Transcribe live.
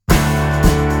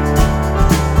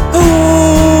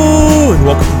Hello, and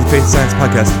welcome to the Faith Science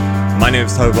Podcast. My name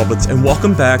is Tyler Bublitz, and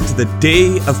welcome back to the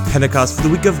day of Pentecost for the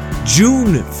week of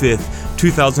June 5th,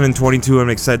 2022. I'm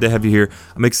excited to have you here.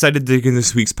 I'm excited to dig in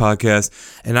this week's podcast,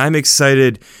 and I'm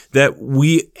excited that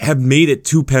we have made it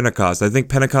to Pentecost. I think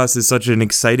Pentecost is such an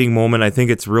exciting moment. I think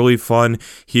it's really fun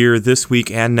here this week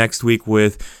and next week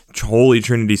with Holy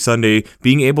Trinity Sunday,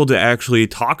 being able to actually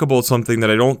talk about something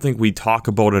that I don't think we talk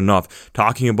about enough,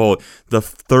 talking about the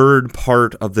third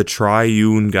part of the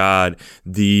triune God,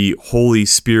 the Holy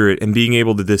Spirit, and being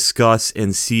able to discuss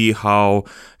and see how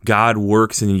God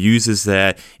works and uses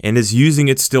that and is using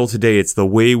it still today. It's the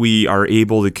way we are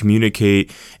able to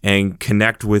communicate and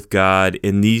connect with God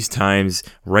in these times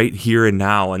right here and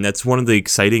now. And that's one of the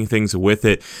exciting things with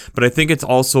it. But I think it's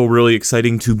also really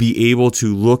exciting to be able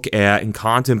to look at and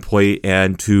contemplate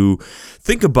and to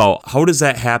think about how does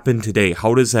that happen today?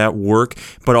 How does that work?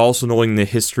 But also knowing the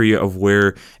history of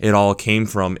where it all came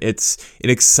from. It's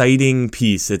an exciting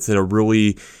piece. It's a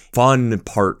really fun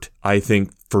part, I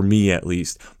think, for me at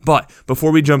least. But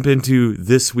before we jump into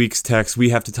this week's text, we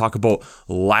have to talk about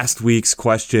last week's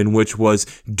question, which was,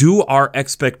 do our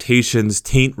expectations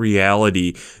taint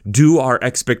reality? Do our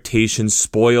expectations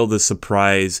spoil the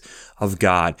surprise of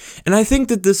God? And I think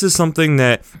that this is something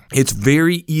that it's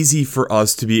very easy for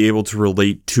us to be able to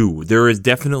relate to. There is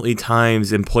definitely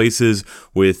times and places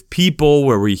with people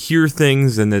where we hear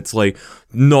things and it's like,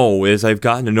 no, as I've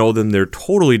gotten to know them, they're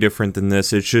totally different than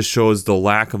this. It just shows the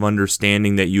lack of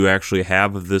understanding that you actually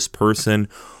have of this person,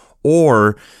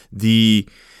 or the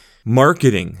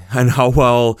marketing and how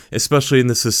well, especially in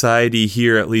the society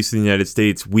here, at least in the United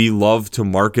States, we love to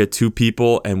market to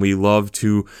people and we love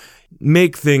to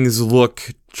make things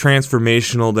look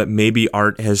transformational that maybe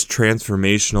aren't as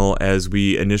transformational as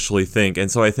we initially think. And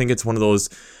so I think it's one of those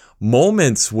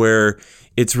moments where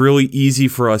it's really easy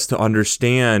for us to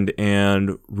understand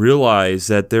and realize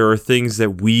that there are things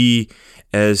that we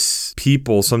as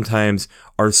people sometimes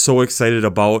are so excited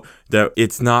about that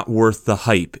it's not worth the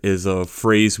hype is a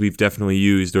phrase we've definitely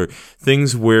used, or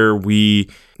things where we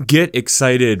get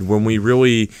excited when we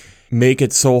really make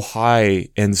it so high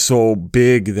and so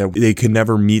big that they can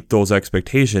never meet those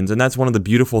expectations. And that's one of the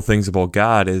beautiful things about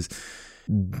God is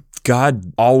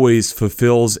God always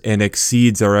fulfills and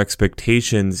exceeds our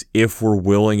expectations if we're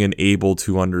willing and able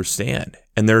to understand.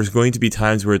 And there's going to be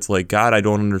times where it's like, God, I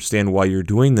don't understand why you're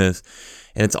doing this.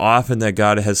 And it's often that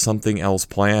God has something else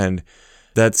planned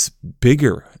that's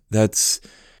bigger, that's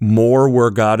more where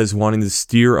God is wanting to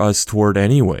steer us toward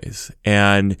anyways.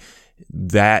 And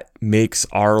that makes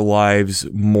our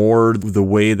lives more the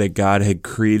way that God had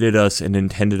created us and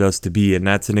intended us to be. And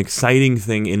that's an exciting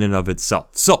thing in and of itself.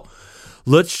 So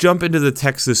let's jump into the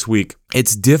text this week.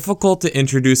 It's difficult to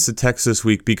introduce the text this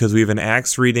week because we have an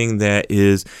Acts reading that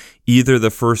is either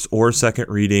the first or second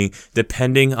reading,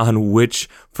 depending on which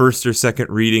first or second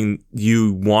reading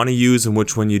you want to use and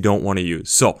which one you don't want to use.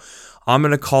 So I'm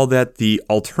going to call that the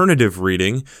alternative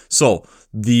reading. So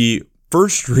the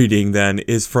first reading then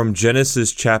is from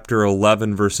Genesis chapter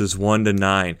 11, verses 1 to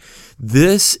 9.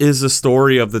 This is the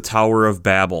story of the Tower of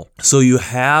Babel. So you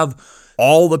have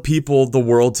all the people of the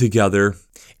world together,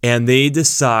 and they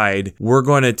decide, we're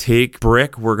going to take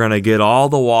brick, we're going to get all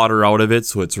the water out of it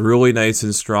so it's really nice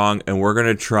and strong, and we're going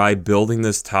to try building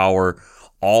this tower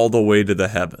all the way to the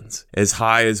heavens, as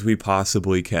high as we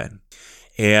possibly can.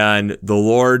 And the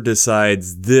Lord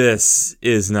decides this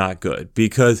is not good,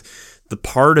 because the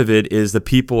part of it is the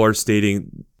people are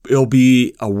stating, it'll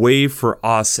be a way for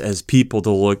us as people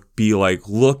to look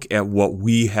at what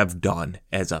we have done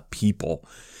as a people.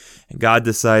 And God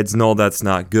decides, no, that's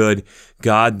not good.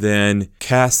 God then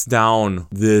casts down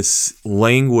this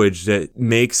language that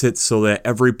makes it so that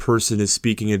every person is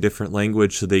speaking a different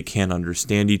language so they can't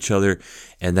understand each other,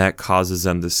 and that causes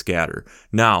them to scatter.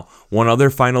 Now, one other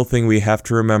final thing we have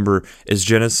to remember is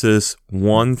Genesis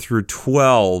 1 through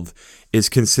 12 is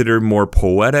considered more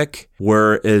poetic,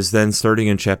 whereas then starting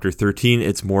in chapter 13,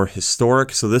 it's more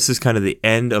historic. So this is kind of the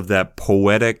end of that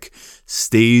poetic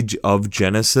stage of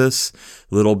Genesis,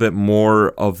 a little bit more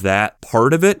of that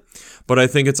part of it. But I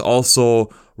think it's also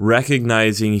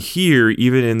recognizing here,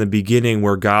 even in the beginning,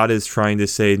 where God is trying to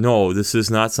say, no, this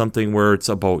is not something where it's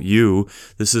about you.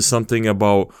 This is something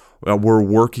about we're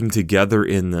working together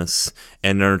in this,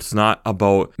 and it's not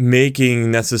about making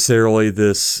necessarily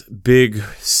this big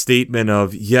statement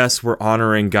of, yes, we're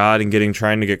honoring God and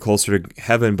trying to get closer to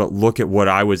heaven, but look at what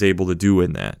I was able to do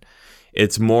in that.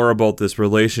 It's more about this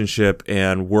relationship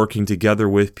and working together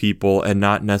with people and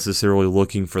not necessarily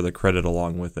looking for the credit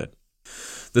along with it.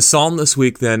 The psalm this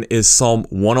week then is Psalm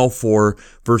 104,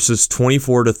 verses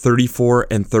 24 to 34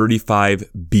 and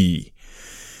 35b.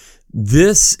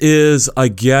 This is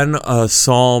again a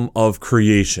psalm of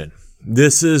creation.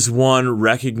 This is one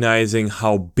recognizing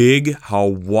how big, how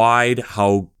wide,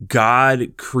 how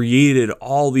God created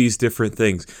all these different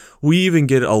things. We even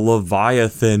get a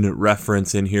Leviathan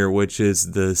reference in here, which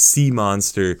is the sea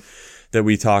monster that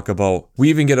we talk about. We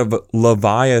even get a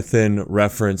Leviathan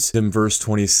reference in verse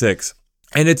 26.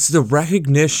 And it's the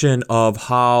recognition of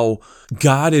how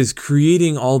God is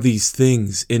creating all these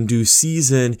things in due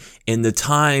season, in the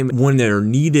time when they're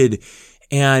needed,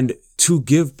 and to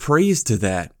give praise to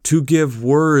that, to give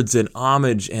words and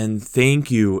homage and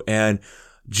thank you, and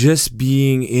just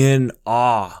being in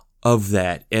awe of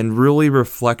that and really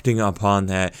reflecting upon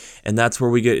that. And that's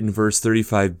where we get in verse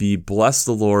 35b, bless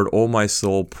the Lord, O my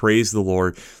soul, praise the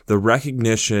Lord, the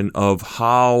recognition of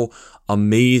how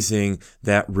amazing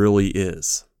that really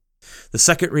is. The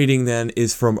second reading then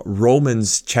is from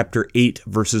Romans chapter 8,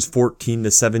 verses 14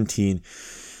 to 17.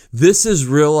 This is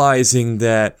realizing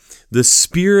that the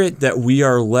spirit that we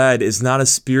are led is not a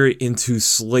spirit into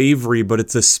slavery, but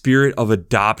it's a spirit of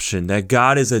adoption, that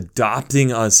God is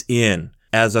adopting us in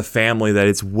as a family, that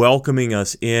it's welcoming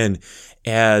us in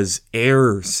as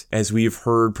heirs, as we've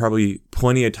heard probably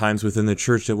plenty of times within the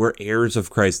church, that we're heirs of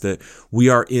Christ, that we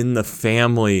are in the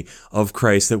family of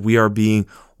Christ, that we are being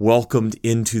welcomed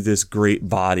into this great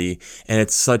body. And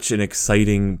it's such an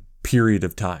exciting period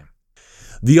of time.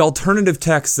 The alternative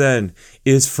text then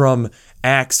is from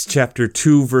Acts chapter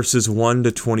 2, verses 1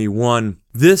 to 21.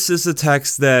 This is a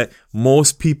text that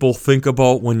most people think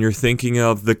about when you're thinking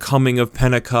of the coming of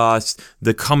Pentecost,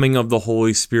 the coming of the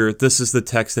Holy Spirit. This is the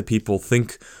text that people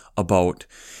think about.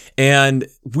 And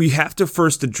we have to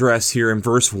first address here in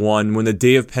verse 1, when the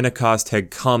day of Pentecost had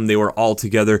come, they were all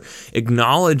together,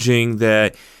 acknowledging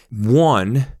that,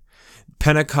 one,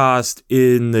 Pentecost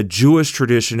in the Jewish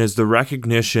tradition is the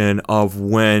recognition of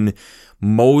when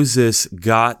Moses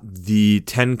got the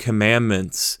 10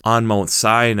 Commandments on Mount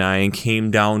Sinai and came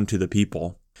down to the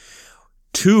people.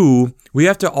 2, we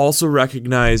have to also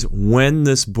recognize when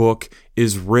this book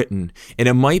is written. And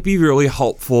it might be really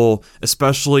helpful,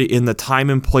 especially in the time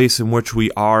and place in which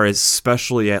we are,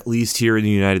 especially at least here in the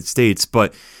United States.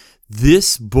 But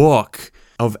this book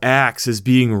of Acts is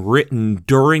being written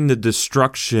during the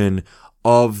destruction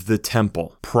of the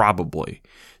temple, probably.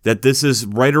 That this is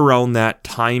right around that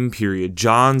time period.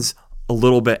 John's a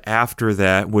little bit after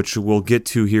that, which we'll get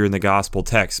to here in the gospel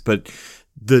text. But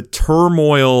the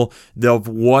turmoil of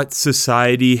what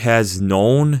society has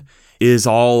known is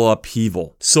all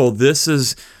upheaval. So this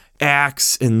is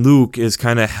Acts, and Luke is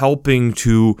kind of helping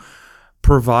to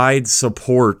provide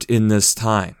support in this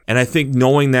time. And I think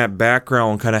knowing that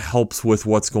background kind of helps with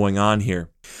what's going on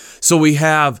here. So we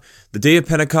have the day of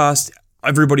Pentecost.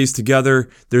 Everybody's together.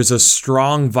 There's a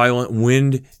strong, violent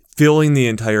wind filling the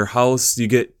entire house. You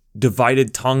get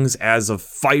divided tongues as of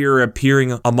fire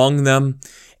appearing among them,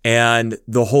 and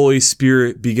the Holy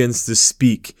Spirit begins to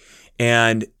speak.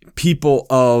 And people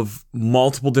of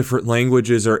multiple different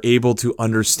languages are able to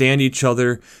understand each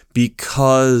other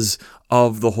because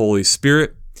of the Holy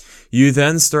Spirit. You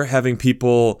then start having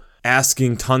people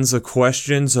asking tons of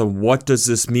questions of what does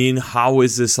this mean? How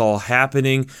is this all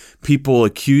happening? People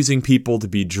accusing people to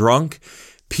be drunk.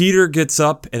 Peter gets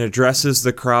up and addresses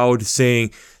the crowd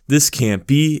saying, this can't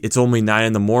be. It's only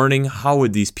 9 a.m. How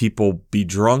would these people be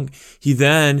drunk? He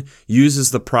then uses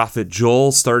the prophet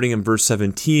Joel, starting in verse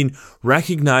 17,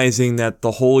 recognizing that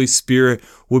the Holy Spirit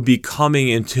would be coming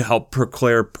in to help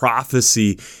proclaim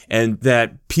prophecy, and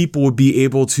that people would be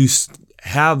able to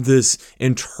have this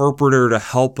interpreter to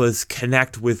help us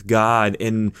connect with God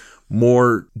in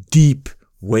more deep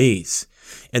ways.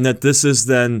 And that this is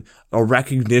then a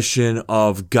recognition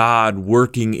of God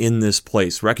working in this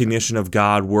place, recognition of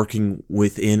God working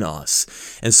within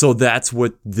us. And so that's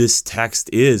what this text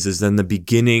is then the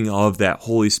beginning of that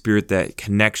Holy Spirit, that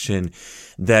connection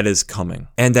that is coming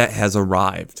and that has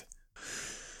arrived.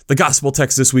 The gospel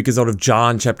text this week is out of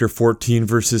John chapter 14,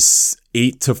 verses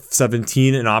 8 to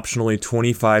 17, and optionally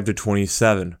 25 to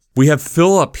 27. We have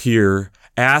Philip here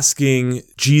asking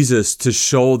Jesus to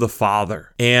show the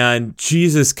Father. And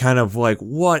Jesus kind of like,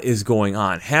 what is going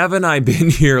on? Haven't I been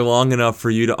here long enough for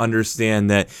you to understand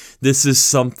that this is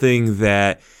something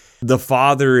that the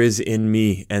Father is in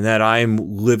me and that I'm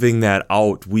living that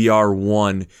out? We are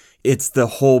one. It's the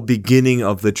whole beginning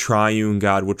of the triune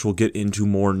God, which we'll get into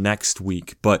more next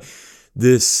week. But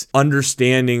this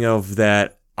understanding of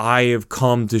that I have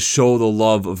come to show the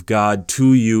love of God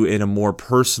to you in a more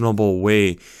personable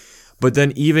way. But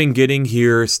then even getting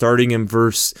here, starting in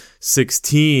verse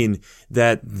 16,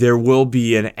 that there will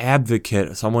be an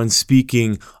advocate, someone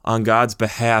speaking on God's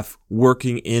behalf,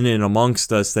 working in and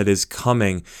amongst us that is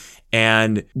coming.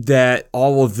 and that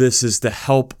all of this is to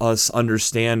help us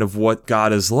understand of what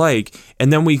God is like.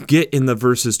 And then we get in the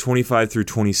verses 25 through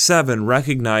 27,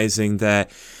 recognizing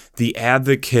that the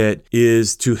advocate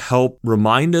is to help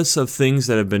remind us of things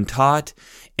that have been taught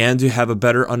and to have a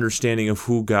better understanding of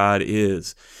who God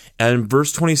is. And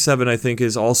verse 27, I think,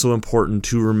 is also important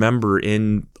to remember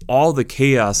in all the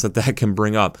chaos that can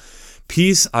bring up.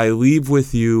 Peace I leave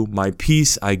with you, my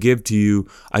peace I give to you.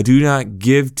 I do not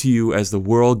give to you as the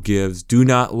world gives. Do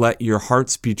not let your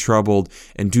hearts be troubled,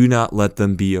 and do not let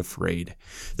them be afraid.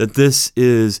 That this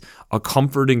is a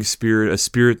comforting spirit, a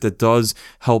spirit that does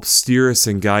help steer us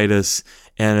and guide us,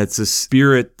 and it's a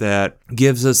spirit that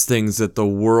gives us things that the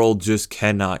world just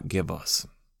cannot give us.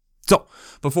 So,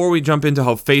 before we jump into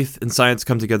how faith and science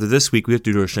come together this week, we have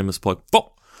to do a shameless plug.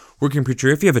 Working Preacher.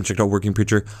 If you haven't checked out Working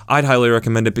Preacher, I'd highly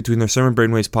recommend it. Between their Sermon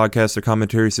Brainwaves podcasts, their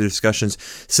commentaries, their discussions.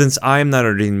 Since I am not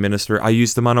an ordained minister, I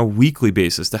use them on a weekly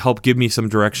basis to help give me some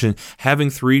direction. Having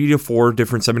 3 to 4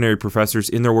 different seminary professors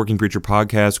in their Working Preacher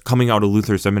podcast coming out of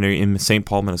Luther Seminary in St.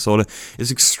 Paul, Minnesota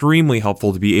is extremely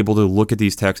helpful to be able to look at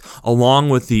these texts along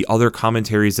with the other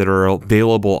commentaries that are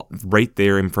available right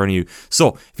there in front of you. So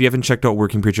if you haven't checked out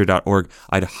workingpreacher.org,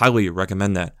 I'd highly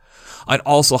recommend that. I'd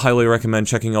also highly recommend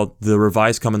checking out the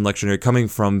Revised Common Lectionary coming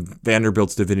from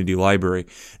Vanderbilt's Divinity Library.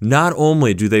 Not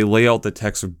only do they lay out the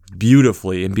text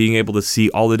beautifully and being able to see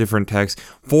all the different texts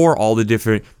for all the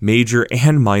different major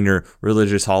and minor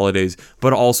religious holidays,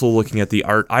 but also looking at the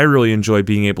art. I really enjoy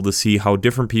being able to see how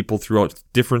different people throughout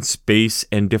different space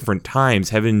and different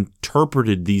times have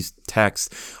interpreted these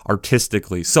texts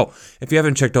artistically. So, if you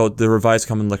haven't checked out the Revised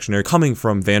Common Lectionary coming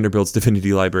from Vanderbilt's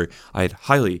Divinity Library, I'd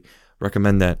highly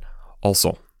recommend that.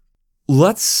 Also,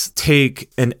 let's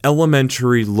take an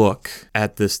elementary look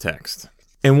at this text.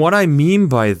 And what I mean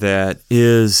by that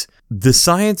is the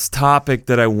science topic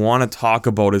that I want to talk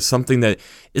about is something that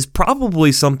is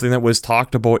probably something that was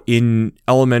talked about in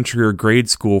elementary or grade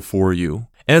school for you.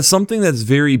 And it's something that's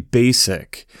very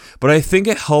basic, but I think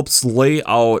it helps lay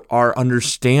out our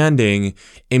understanding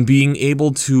and being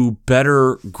able to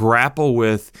better grapple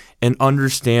with and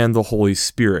understand the Holy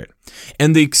Spirit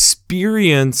and the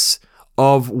experience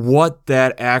of what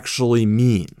that actually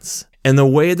means. And the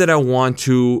way that I want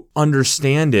to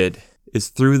understand it is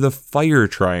through the fire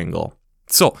triangle.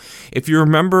 So, if you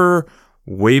remember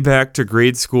way back to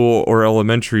grade school or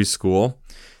elementary school,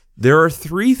 there are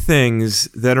 3 things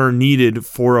that are needed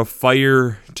for a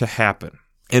fire to happen.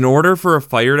 In order for a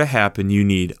fire to happen, you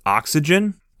need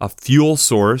oxygen, a fuel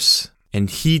source, and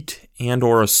heat and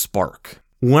or a spark.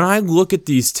 When I look at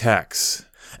these texts,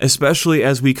 especially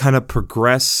as we kind of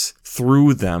progress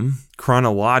through them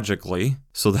chronologically,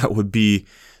 so that would be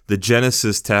the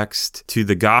Genesis text to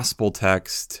the Gospel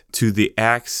text to the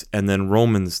Acts and then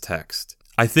Romans text,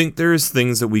 I think there's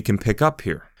things that we can pick up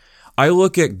here. I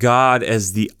look at God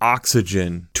as the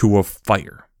oxygen to a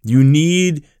fire. You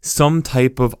need some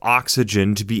type of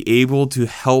oxygen to be able to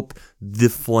help the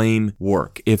flame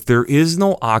work. If there is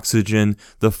no oxygen,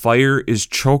 the fire is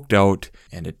choked out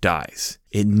and it dies.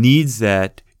 It needs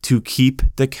that to keep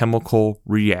the chemical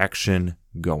reaction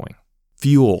going.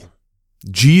 Fuel.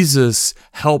 Jesus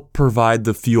helped provide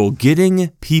the fuel, getting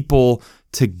people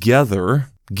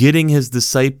together, getting his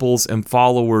disciples and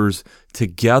followers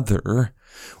together.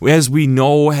 As we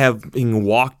know, having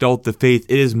walked out the faith,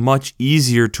 it is much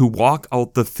easier to walk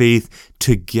out the faith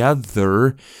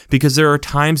together because there are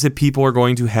times that people are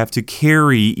going to have to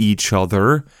carry each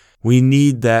other. We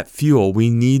need that fuel. We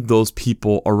need those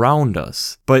people around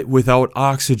us. But without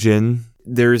oxygen,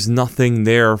 there's nothing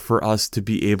there for us to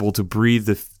be able to breathe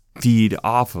the feed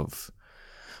off of.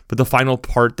 But the final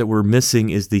part that we're missing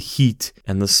is the heat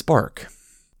and the spark.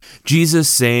 Jesus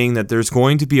saying that there's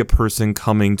going to be a person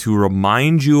coming to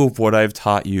remind you of what I've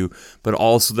taught you, but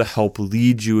also to help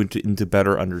lead you into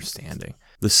better understanding.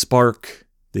 The spark,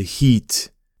 the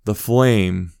heat, the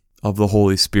flame of the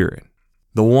Holy Spirit.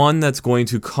 The one that's going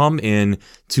to come in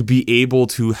to be able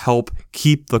to help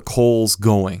keep the coals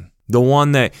going. The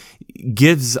one that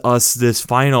gives us this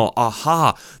final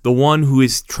aha. The one who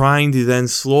is trying to then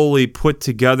slowly put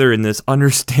together in this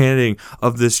understanding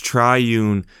of this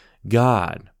triune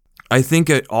God. I think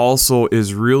it also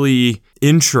is really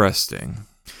interesting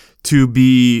to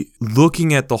be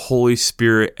looking at the Holy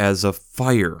Spirit as a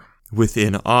fire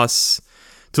within us,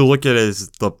 to look at it as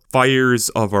the fires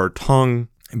of our tongue,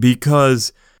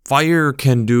 because fire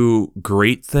can do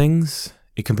great things.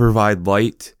 It can provide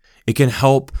light. It can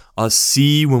help us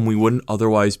see when we wouldn't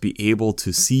otherwise be able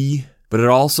to see, but it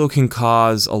also can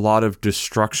cause a lot of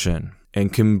destruction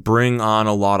and can bring on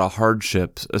a lot of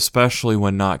hardships, especially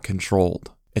when not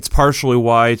controlled. It's partially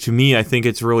why, to me, I think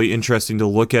it's really interesting to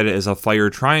look at it as a fire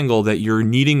triangle, that you're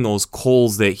needing those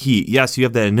coals that heat. Yes, you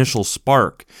have that initial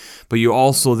spark, but you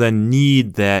also then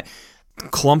need that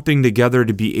clumping together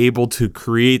to be able to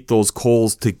create those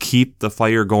coals to keep the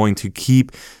fire going, to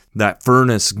keep that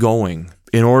furnace going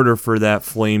in order for that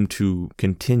flame to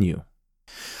continue.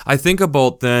 I think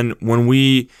about then when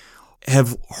we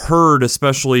have heard,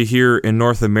 especially here in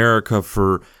North America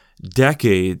for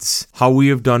decades, how we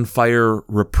have done fire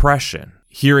repression.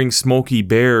 Hearing Smokey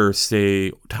Bear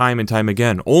say time and time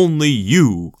again, only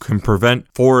you can prevent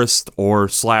forest or /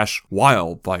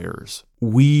 wildfires.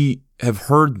 We have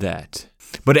heard that.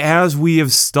 But as we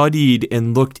have studied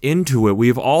and looked into it, we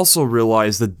have also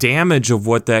realized the damage of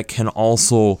what that can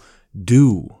also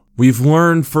do. We've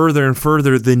learned further and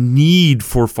further the need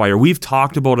for fire. We've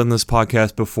talked about in this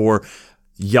podcast before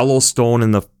Yellowstone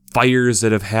and the fires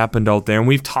that have happened out there, and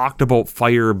we've talked about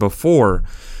fire before.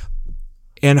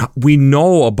 And we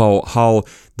know about how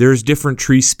there's different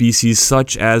tree species,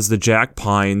 such as the jack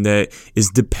pine, that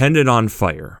is dependent on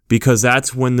fire, because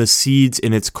that's when the seeds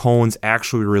in its cones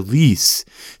actually release,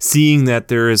 seeing that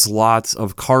there is lots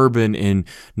of carbon and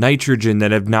nitrogen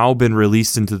that have now been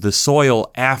released into the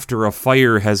soil after a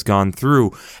fire has gone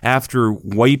through, after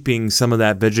wiping some of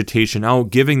that vegetation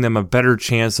out, giving them a better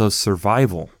chance of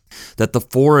survival. That the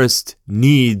forest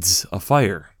needs a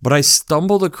fire. But I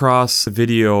stumbled across a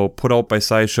video put out by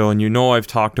SciShow, and I've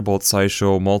talked about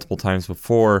SciShow multiple times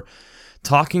before,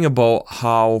 talking about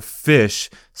how fish,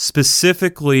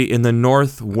 specifically in the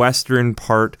northwestern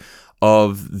part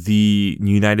of the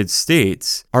United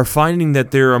States, are finding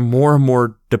that they are more and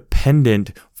more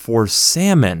dependent for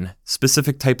salmon,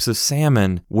 specific types of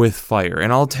salmon, with fire.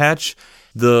 And I'll attach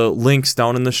the links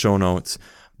down in the show notes.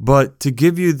 But to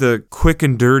give you the quick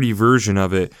and dirty version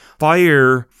of it,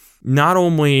 fire not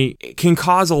only can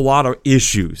cause a lot of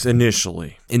issues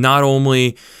initially, and not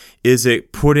only is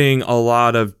it putting a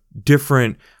lot of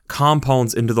different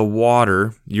compounds into the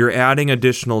water, you're adding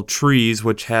additional trees,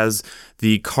 which has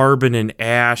the carbon and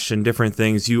ash and different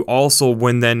things. You also,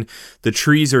 when then the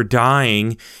trees are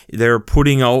dying, they're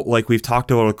putting out, like we've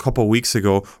talked about a couple weeks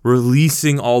ago,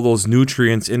 releasing all those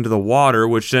nutrients into the water,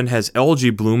 which then has algae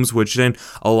blooms, which then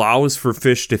allows for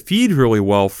fish to feed really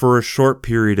well for a short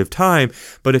period of time.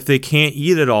 But if they can't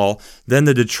eat it all, then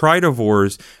the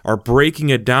detritivores are breaking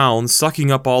it down, sucking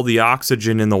up all the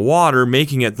oxygen in the water,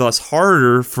 making it thus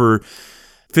harder for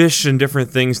fish and different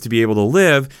things to be able to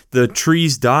live. The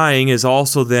trees dying is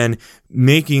also then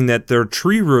making that their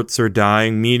tree roots are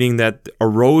dying, meaning that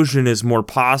erosion is more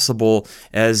possible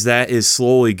as that is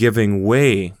slowly giving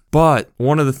way. But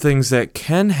one of the things that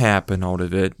can happen out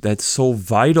of it that's so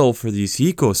vital for these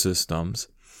ecosystems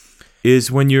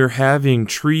is when you're having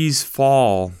trees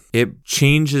fall, it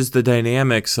changes the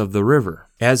dynamics of the river.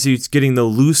 As it's getting the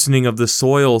loosening of the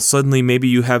soil, suddenly maybe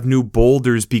you have new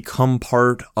boulders become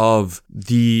part of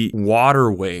the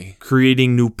waterway,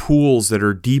 creating new pools that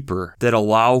are deeper, that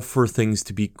allow for things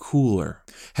to be cooler.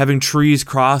 Having trees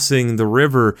crossing the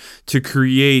river to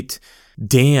create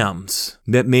dams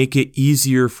that make it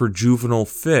easier for juvenile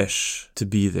fish to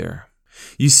be there.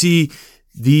 You see,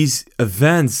 these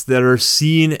events that are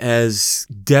seen as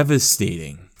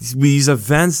devastating, these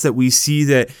events that we see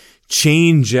that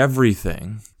change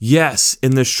everything, yes,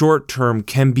 in the short term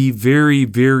can be very,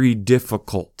 very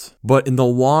difficult, but in the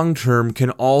long term can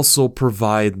also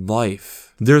provide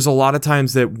life. There's a lot of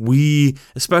times that we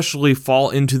especially fall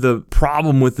into the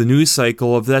problem with the news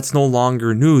cycle of that's no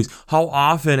longer news. How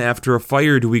often after a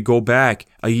fire do we go back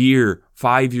a year,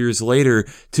 5 years later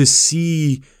to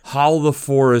see how the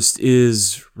forest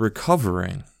is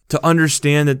recovering, to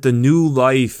understand that the new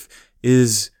life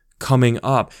is coming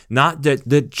up, not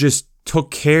that just took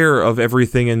care of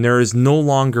everything and there is no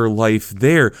longer life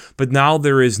there, but now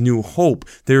there is new hope,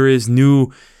 there is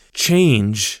new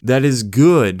change that is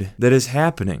good that is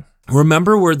happening.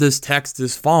 Remember where this text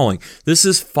is falling. This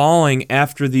is falling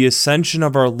after the ascension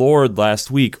of our Lord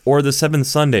last week, or the seventh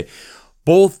Sunday,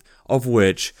 both of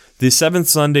which, the seventh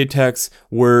Sunday text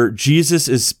where Jesus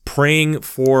is praying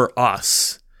for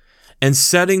us and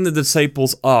setting the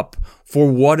disciples up for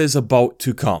what is about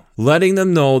to come, letting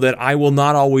them know that I will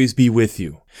not always be with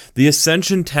you. The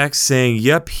ascension text saying,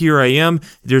 yep, here I am.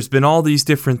 There's been all these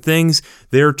different things.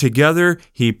 They're together.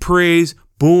 He prays.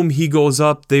 Boom, he goes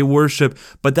up. They worship.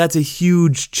 But that's a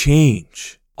huge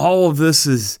change. All of this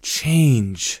is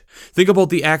change. Think about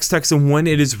the Acts text and when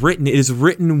it is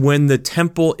written when the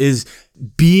temple is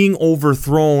being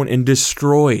overthrown and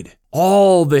destroyed.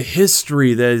 All the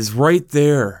history that is right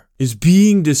there is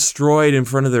being destroyed in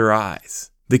front of their eyes.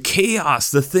 The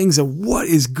chaos, the things of what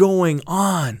is going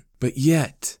on. But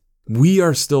yet, we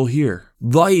are still here.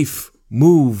 Life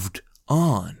moved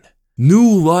on. New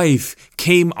life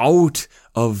came out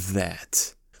of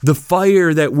that. The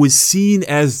fire that was seen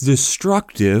as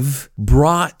destructive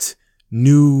brought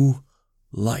new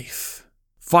life.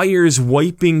 Fires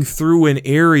wiping through an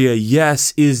area,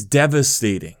 yes, is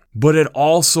devastating, but it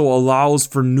also allows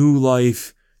for new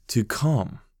life to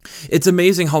come. It's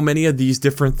amazing how many of these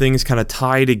different things kind of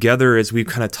tie together as we've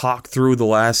kind of talked through the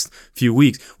last few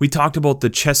weeks. We talked about the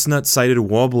chestnut-sided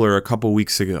warbler a couple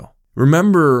weeks ago.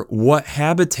 Remember what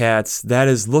habitats that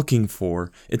is looking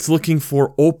for. It's looking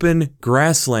for open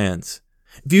grasslands.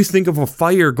 If you think of a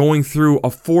fire going through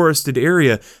a forested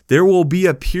area, there will be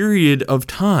a period of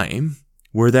time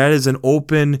where that is an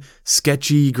open,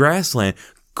 sketchy grassland.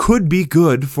 Could be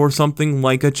good for something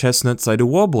like a chestnut-sided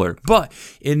warbler. But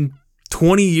in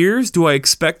 20 years, do I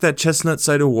expect that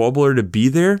chestnut-sided warbler to be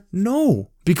there?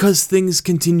 No, because things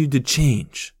continue to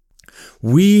change.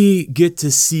 We get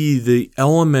to see the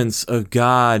elements of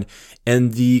God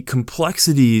and the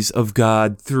complexities of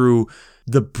God through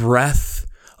the breath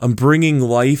of bringing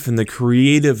life and the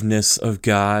creativeness of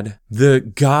God, the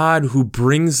God who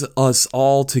brings us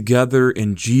all together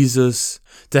in Jesus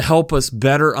to help us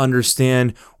better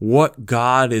understand what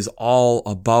God is all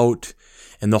about,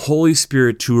 and the Holy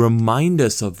Spirit to remind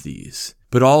us of these,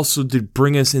 but also to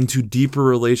bring us into deeper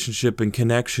relationship and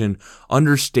connection,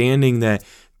 understanding that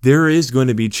there is going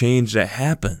to be change that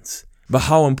happens, but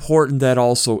how important that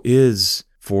also is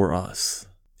for us.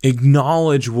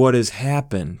 Acknowledge what has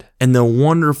happened and the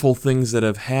wonderful things that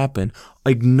have happened.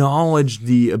 Acknowledge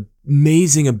the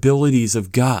amazing abilities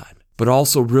of God, but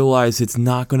also realize it's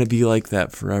not going to be like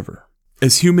that forever.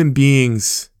 As human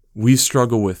beings, we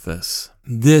struggle with this.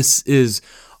 This is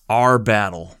our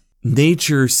battle.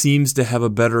 Nature seems to have a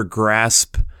better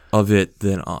grasp of it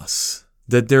than us.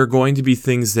 That there are going to be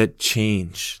things that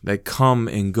change, that come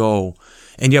and go,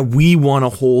 and yet we want to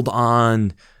hold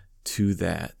on to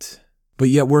that. But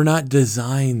yet we're not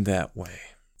designed that way.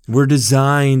 We're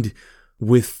designed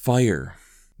with fire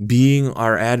being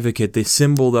our advocate, the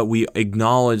symbol that we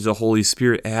acknowledge the Holy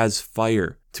Spirit as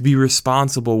fire, to be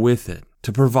responsible with it,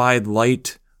 to provide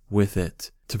light with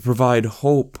it, to provide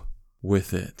hope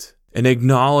with it. And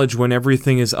acknowledge when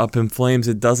everything is up in flames,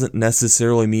 it doesn't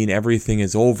necessarily mean everything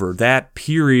is over. That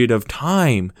period of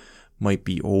time might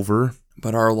be over,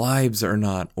 but our lives are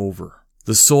not over.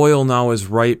 The soil now is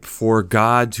ripe for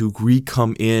God to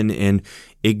come in and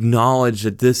acknowledge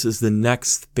that this is the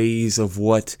next phase of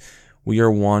what we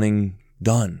are wanting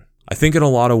done. I think in a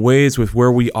lot of ways with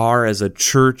where we are as a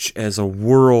church, as a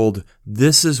world,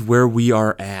 this is where we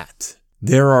are at.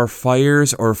 There are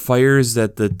fires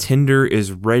that the tinder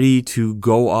is ready to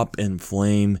go up in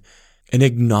flame, and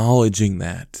acknowledging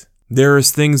that. There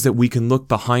is things that we can look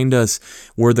behind us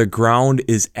where the ground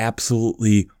is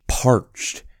absolutely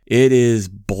parched. It is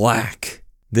black.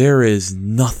 There is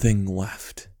nothing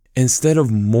left. Instead of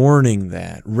mourning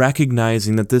that,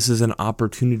 recognizing that this is an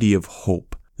opportunity of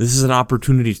hope. This is an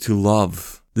opportunity to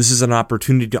love. This is an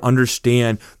opportunity to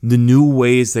understand the new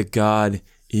ways that God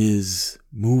is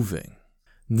moving.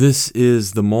 This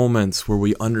is the moments where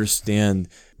we understand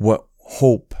what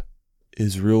hope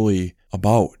is really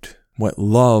about, what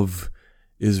love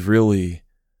is really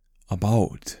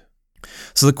about.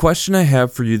 So the question I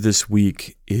have for you this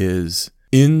week is,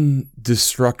 in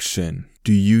destruction,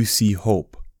 do you see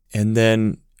hope? And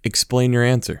then explain your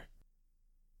answer.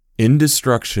 In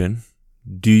destruction,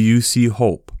 do you see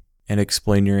hope? And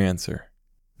explain your answer.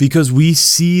 Because we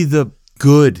see the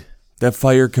good that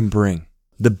fire can bring.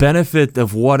 The benefit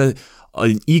of what an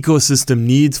ecosystem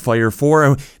needs fire for,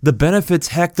 and the benefits,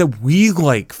 heck, that we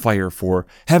like fire for.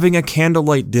 Having a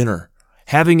candlelight dinner,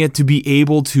 having it to be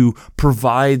able to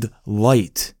provide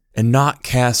light and not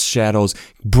cast shadows,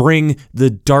 bring the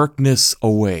darkness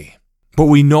away. But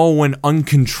we know when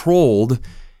uncontrolled,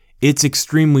 it's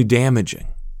extremely damaging.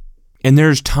 And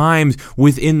there's times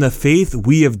within the faith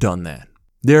we have done that.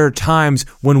 There are times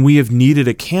when we have needed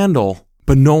a candle,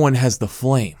 but no one has the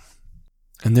flame.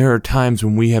 And there are times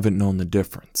when we haven't known the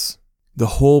difference. The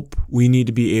hope we need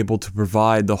to be able to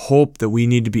provide, the hope that we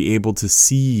need to be able to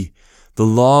see, the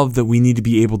love that we need to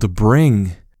be able to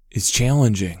bring is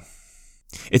challenging.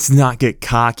 It's not get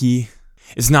cocky.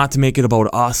 It's not to make it about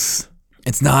us.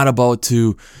 It's not about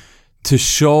to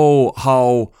show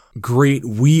how great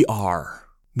we are.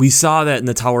 We saw that in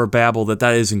the Tower of Babel, that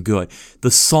isn't good.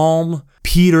 The Psalm,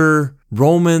 Peter,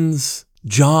 Romans,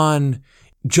 John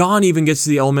even gets to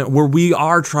the element where we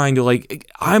are trying to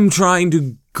I'm trying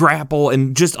to grapple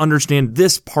and just understand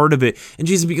this part of it. And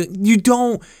Jesus, you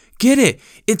don't get it.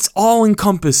 It's all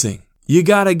encompassing. You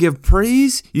gotta give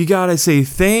praise, you gotta say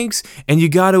thanks, and you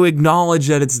gotta acknowledge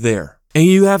that it's there. And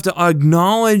you have to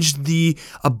acknowledge the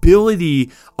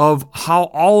ability of how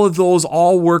all of those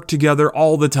all work together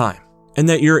all the time. And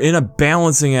that you're in a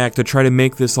balancing act to try to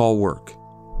make this all work.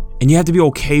 And you have to be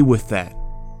okay with that.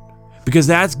 Because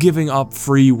that's giving up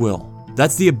free will.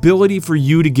 That's the ability for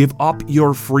you to give up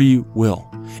your free will.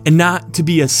 And not to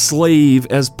be a slave,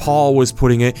 as Paul was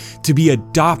putting it, to be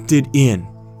adopted in.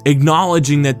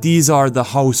 Acknowledging that these are the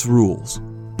house rules.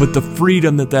 But the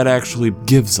freedom that actually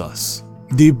gives us.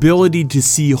 The ability to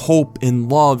see hope and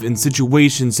love in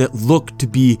situations that look to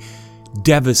be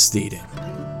devastating.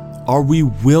 Are we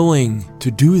willing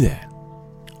to do that?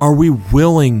 Are we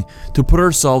willing to put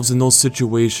ourselves in those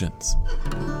situations?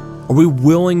 Are we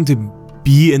willing to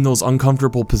be in those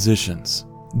uncomfortable positions?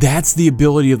 That's the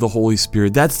ability of the Holy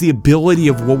Spirit. That's the ability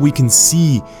of what we can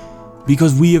see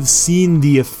because we have seen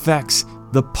the effects,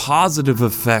 the positive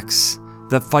effects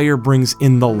that fire brings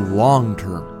in the long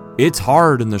term. It's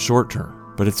hard in the short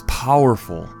term, but it's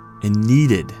powerful and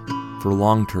needed for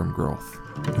long-term growth.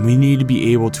 And we need to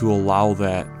be able to allow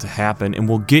that to happen. And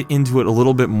we'll get into it a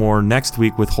little bit more next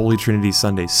week with Holy Trinity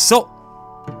Sunday. So,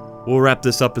 we'll wrap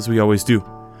this up as we always do.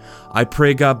 I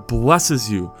pray God blesses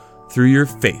you through your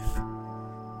faith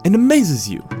and amazes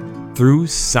you through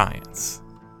science.